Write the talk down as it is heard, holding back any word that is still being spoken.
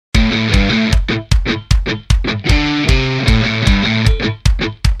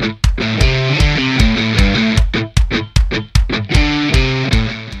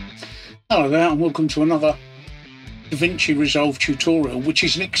welcome to another DaVinci Resolve tutorial, which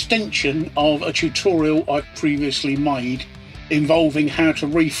is an extension of a tutorial I've previously made involving how to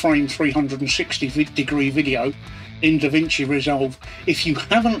reframe 360-degree video in DaVinci Resolve. If you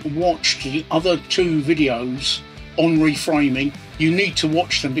haven't watched the other two videos on reframing, you need to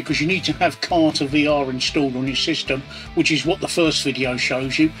watch them because you need to have Carter VR installed on your system, which is what the first video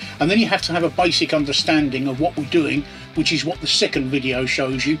shows you, and then you have to have a basic understanding of what we're doing, which is what the second video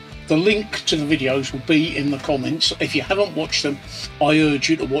shows you. The link to the videos will be in the comments. If you haven't watched them, I urge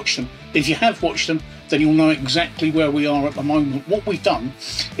you to watch them. If you have watched them, then you'll know exactly where we are at the moment. What we've done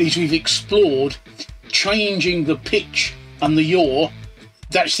is we've explored changing the pitch and the yaw.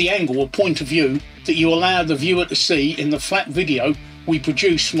 That's the angle or point of view that you allow the viewer to see in the flat video we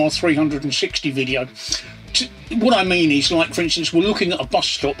produce from our 360 video. What I mean is, like, for instance, we're looking at a bus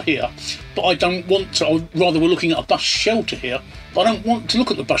stop here, but I don't want to, or rather we're looking at a bus shelter here, but I don't want to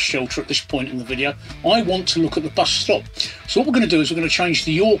look at the bus shelter at this point in the video. I want to look at the bus stop. So what we're going to do is we're going to change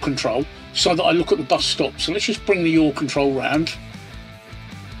the yaw control so that I look at the bus stop. So let's just bring the yaw control round.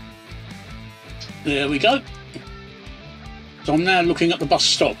 There we go. So I'm now looking at the bus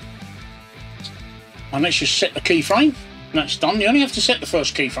stop. And let's just set the keyframe. That's done. You only have to set the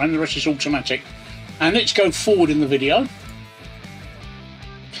first keyframe, the rest is automatic. And let's go forward in the video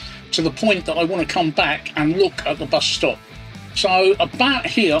to the point that I want to come back and look at the bus stop. So about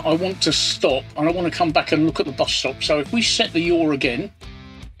here I want to stop and I want to come back and look at the bus stop. So if we set the yaw again,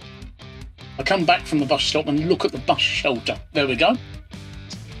 I come back from the bus stop and look at the bus shelter. There we go.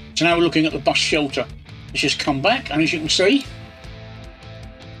 So now we're looking at the bus shelter. Let's just come back, and as you can see,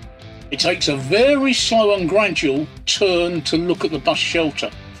 it takes a very slow and gradual turn to look at the bus shelter.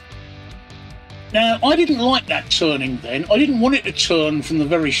 Now, I didn't like that turning then. I didn't want it to turn from the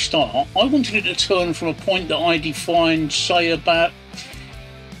very start. I wanted it to turn from a point that I defined, say, about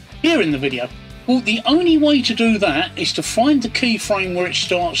here in the video. Well, the only way to do that is to find the keyframe where it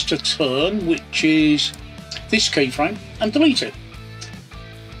starts to turn, which is this keyframe, and delete it.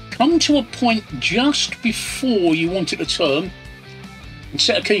 Come to a point just before you want it to turn and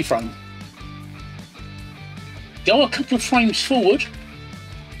set a keyframe. Go a couple of frames forward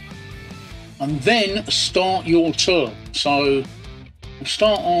and then start your turn. So we'll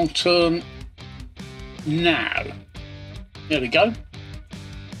start our turn now. There we go.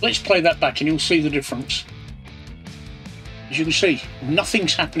 Let's play that back and you'll see the difference. As you can see,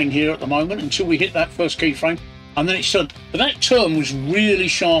 nothing's happening here at the moment until we hit that first keyframe, and then it's done. But that turn was really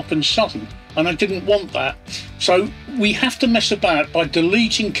sharp and sudden, and I didn't want that. So we have to mess about by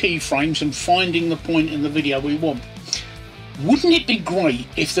deleting keyframes and finding the point in the video we want. Wouldn't it be great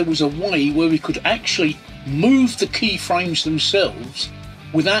if there was a way where we could actually move the keyframes themselves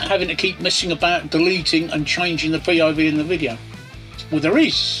without having to keep messing about deleting and changing the POV in the video? Well, there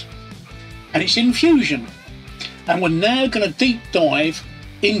is, and it's in Fusion. And we're now going to deep dive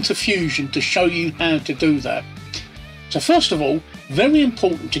into Fusion to show you how to do that. So first of all, very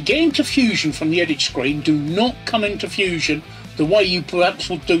important, to get into Fusion from the edit screen, do not come into Fusion the way you perhaps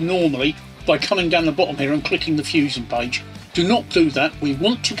would do normally by coming down the bottom here and clicking the Fusion page. Do not do that. We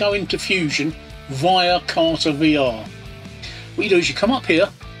want to go into Fusion via Carter VR. What you do is you come up here.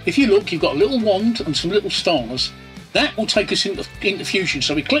 If you look, you've got a little wand and some little stars. That will take us into Fusion.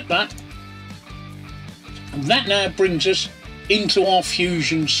 So we click that, and that now brings us into our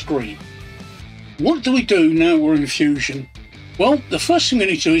Fusion screen. What do we do now we're in Fusion? Well, the first thing we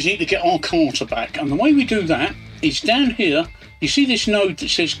need to do is need to get our Carter back, and the way we do that is down here. You see this node that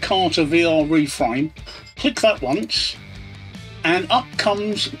says Carter VR Reframe? Click that once, and up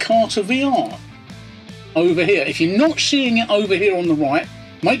comes Carter VR over here. If you're not seeing it over here on the right,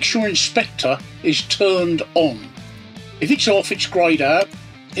 make sure Inspector is turned on. If it's off, it's greyed out.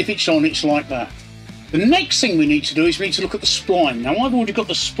 If it's on, it's like that. The next thing we need to do is we need to look at the spline. Now, I've already got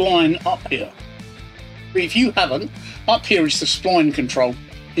the spline up here. But if you haven't, up here is the spline control.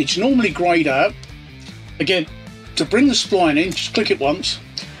 It's normally greyed out. Again, to bring the spline in, just click it once,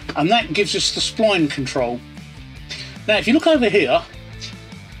 and that gives us the spline control. Now, if you look over here,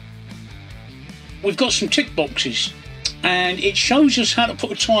 we've got some tick boxes, and it shows us how to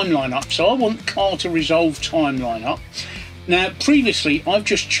put a timeline up. So I want Carter Resolve timeline up. Now, previously, I've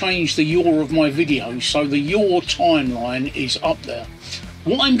just changed the yaw of my video, so the yaw timeline is up there.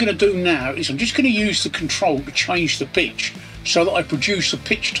 What I'm going to do now is I'm just going to use the control to change the pitch so that I produce a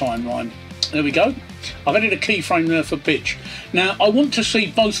pitch timeline. There we go. I've added a keyframe there for pitch. Now, I want to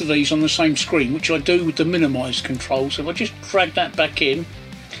see both of these on the same screen, which I do with the minimize control. So if I just drag that back in,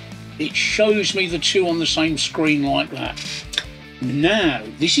 it shows me the two on the same screen like that. Now,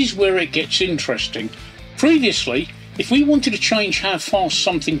 this is where it gets interesting. Previously, if we wanted to change how fast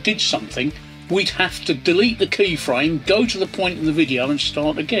something did something, we'd have to delete the keyframe, go to the point in the video and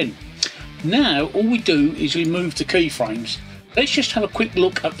start again. Now all we do is we move the keyframes. Let's just have a quick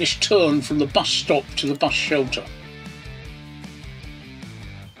look at this turn from the bus stop to the bus shelter.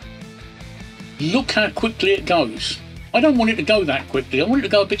 Look how quickly it goes. I don't want it to go that quickly. I want it to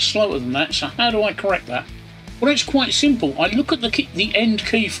go a bit slower than that. So how do I correct that? Well, it's quite simple. I look at the end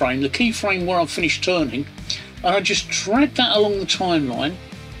keyframe, the keyframe where I've finished turning, and I just drag that along the timeline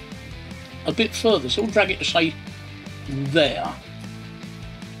a bit further. So I'll drag it to say there.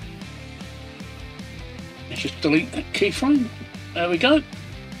 Let's just delete that keyframe. There we go.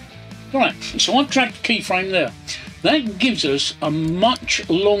 Right, so I've dragged the keyframe there. That gives us a much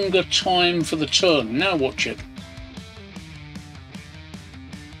longer time for the turn. Now watch it.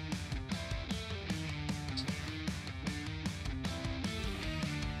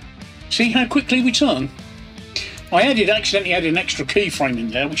 See how quickly we turn? I accidentally added an extra keyframe in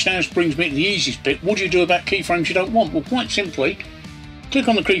there, which now brings me to the easiest bit. What do you do about keyframes you don't want? Well, quite simply, click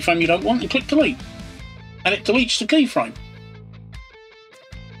on the keyframe you don't want and click delete. And it deletes the keyframe.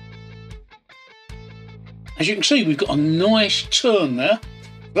 As you can see, we've got a nice turn there.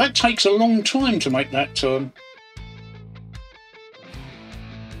 That takes a long time to make that turn.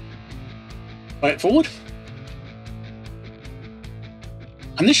 Play it forward.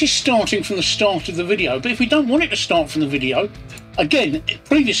 And this is starting from the start of the video, but if we don't want it to start from the video, again,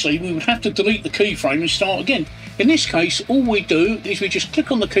 previously we would have to delete the keyframe and start again. In this case, all we do is we just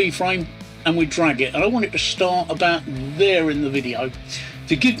click on the keyframe and we drag it, and I want it to start about there in the video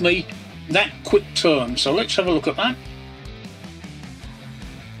to give me that quick turn. So let's have a look at that.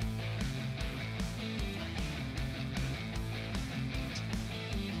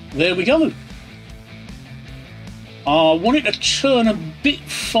 There we go. I want it to turn a bit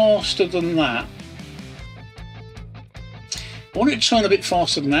faster than that. I want it to turn a bit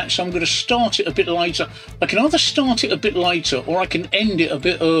faster than that, so I'm going to start it a bit later. I can either start it a bit later or I can end it a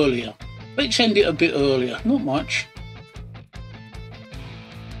bit earlier. Let's end it a bit earlier, not much.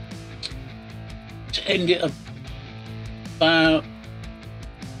 Let's end it about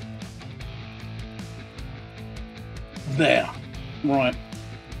there. Right.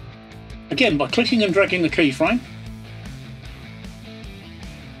 Again, by clicking and dragging the keyframe.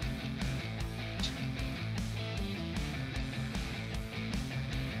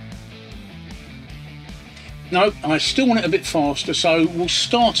 No, I still want it a bit faster, so we'll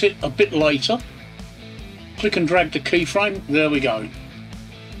start it a bit later. Click and drag the keyframe. There we go.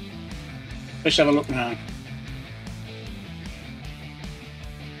 Let's have a look now.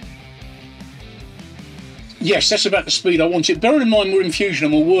 Yes, that's about the speed I want it. Bearing in mind we're in Fusion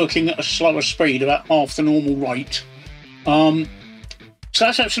and we're working at a slower speed, about half the normal rate. So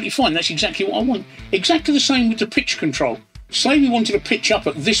that's absolutely fine. That's exactly what I want. Exactly the same with the pitch control. Say we wanted to pitch up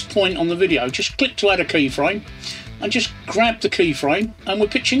at this point on the video, just click to add a keyframe and just grab the keyframe and we're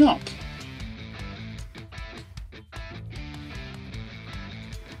pitching up.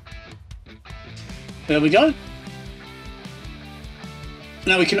 There we go.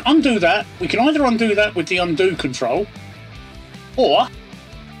 Now we can undo that. We can either undo that with the undo control or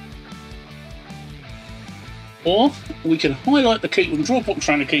we can highlight the key, we can draw a box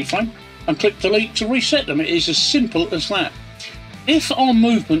around the keyframe and click delete to reset them. It is as simple as that. If our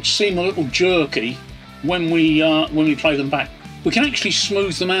movements seem a little jerky when we play them back, we can actually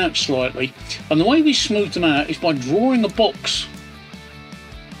smooth them out slightly. And the way we smooth them out is by drawing a box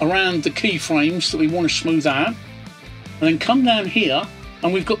around the keyframes that we want to smooth out, and then come down here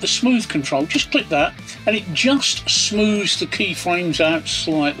and we've got the smooth control. Just click that and it just smooths the keyframes out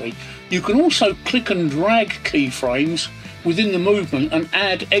slightly. You can also click and drag keyframes within the movement and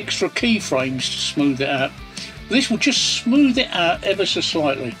add extra keyframes to smooth it out. This will just smooth it out ever so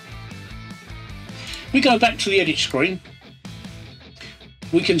slightly. We go back to the edit screen.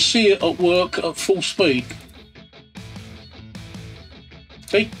 We can see it at work at full speed.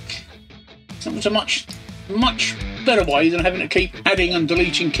 See? That was a much better way than having to keep adding and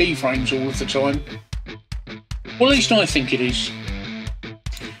deleting keyframes all of the time. Well, at least I think it is.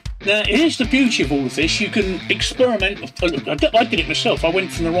 Now, here's the beauty of all of this. You can experiment. I did it myself. I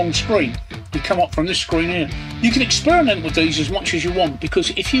went from the wrong screen. You come up from this screen here. You can experiment with these as much as you want,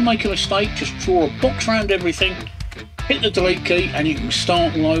 because if you make a mistake, just draw a box around everything, hit the delete key, and you can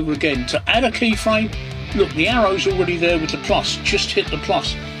start all over again. To add a keyframe, look, the arrow's already there with the plus. Just hit the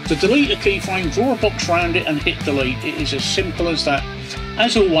plus. To delete a keyframe, draw a box around it and hit delete. It is as simple as that.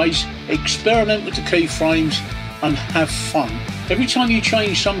 As always, experiment with the keyframes and have fun. Every time you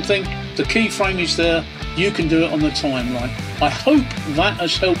change something, the keyframe is there. You can do it on the timeline. I hope that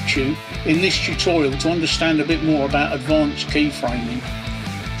has helped you in this tutorial to understand a bit more about advanced keyframing.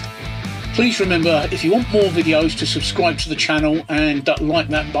 Please Please remember, if you want more videos, to subscribe to the channel and like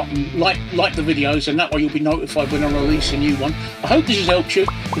that button, like the videos, and that way you'll be notified when I release a new one. I hope this has helped you.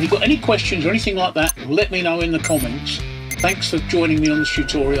 If you've got any questions or anything like that, let me know in the comments. Thanks for joining me on this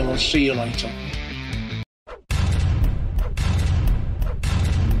tutorial. I'll see you later.